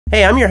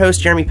Hey, I'm your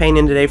host Jeremy Payne,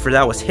 and today for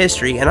That Was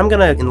History, and I'm going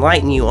to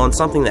enlighten you on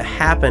something that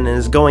happened and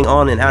is going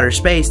on in outer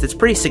space that's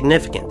pretty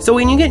significant. So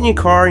when you get in your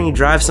car and you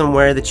drive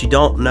somewhere that you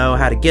don't know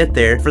how to get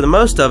there, for the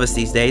most of us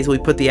these days, we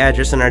put the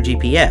address in our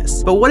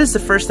GPS. But what is the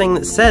first thing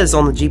that says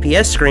on the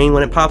GPS screen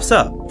when it pops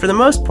up? For the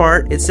most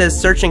part, it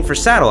says searching for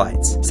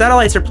satellites.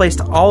 Satellites are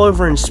placed all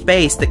over in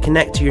space that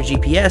connect to your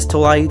GPS to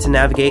allow you to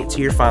navigate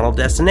to your final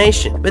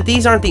destination. But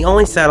these aren't the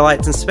only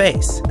satellites in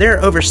space. There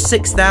are over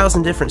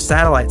 6,000 different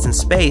satellites in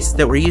space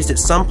that were used at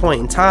some point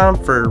in time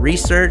for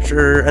research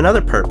or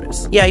another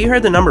purpose. Yeah, you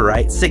heard the number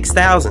right,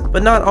 6,000.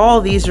 But not all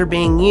of these are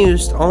being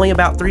used, only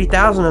about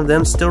 3,000 of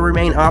them still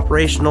remain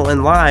operational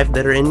and live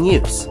that are in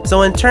use.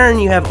 So in turn,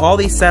 you have all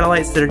these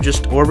satellites that are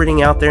just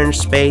orbiting out there in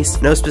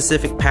space, no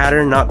specific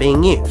pattern, not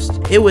being used.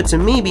 It would to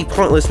me be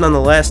pointless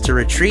nonetheless to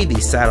retrieve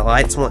these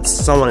satellites once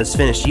someone has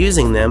finished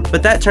using them,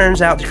 but that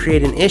turns out to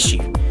create an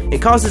issue.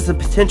 It causes the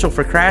potential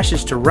for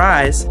crashes to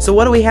rise. So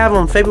what do we have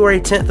on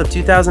February 10th of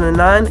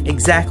 2009?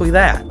 Exactly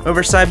that.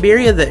 Over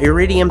Siberia, the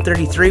Iridium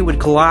 33 would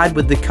collide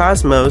with the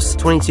Kosmos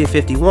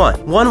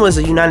 2251. One was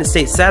a United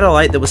States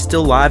satellite that was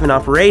still live in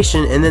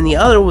operation, and then the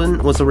other one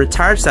was a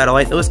retired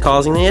satellite that was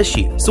causing the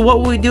issue. So what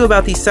will we do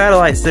about these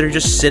satellites that are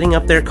just sitting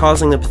up there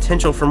causing the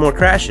potential for more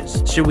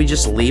crashes? Should we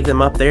just leave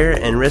them up there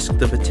and risk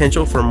the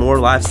potential for more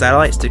live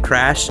satellites to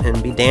crash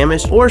and be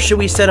damaged? Or should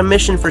we set a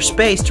mission for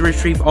space to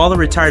retrieve all the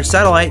retired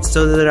satellites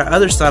so that our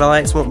other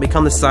satellites won't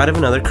become the site of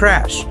another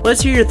crash?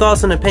 Let's hear your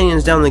thoughts and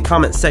opinions down in the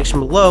comment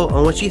section below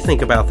on what you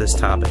think about this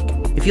topic.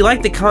 If you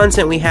like the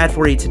content we had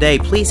for you today,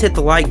 please hit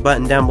the like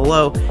button down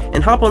below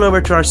and hop on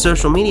over to our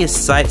social media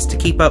sites to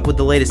keep up with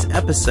the latest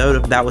episode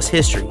of That Was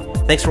History.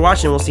 Thanks for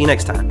watching, we'll see you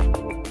next time.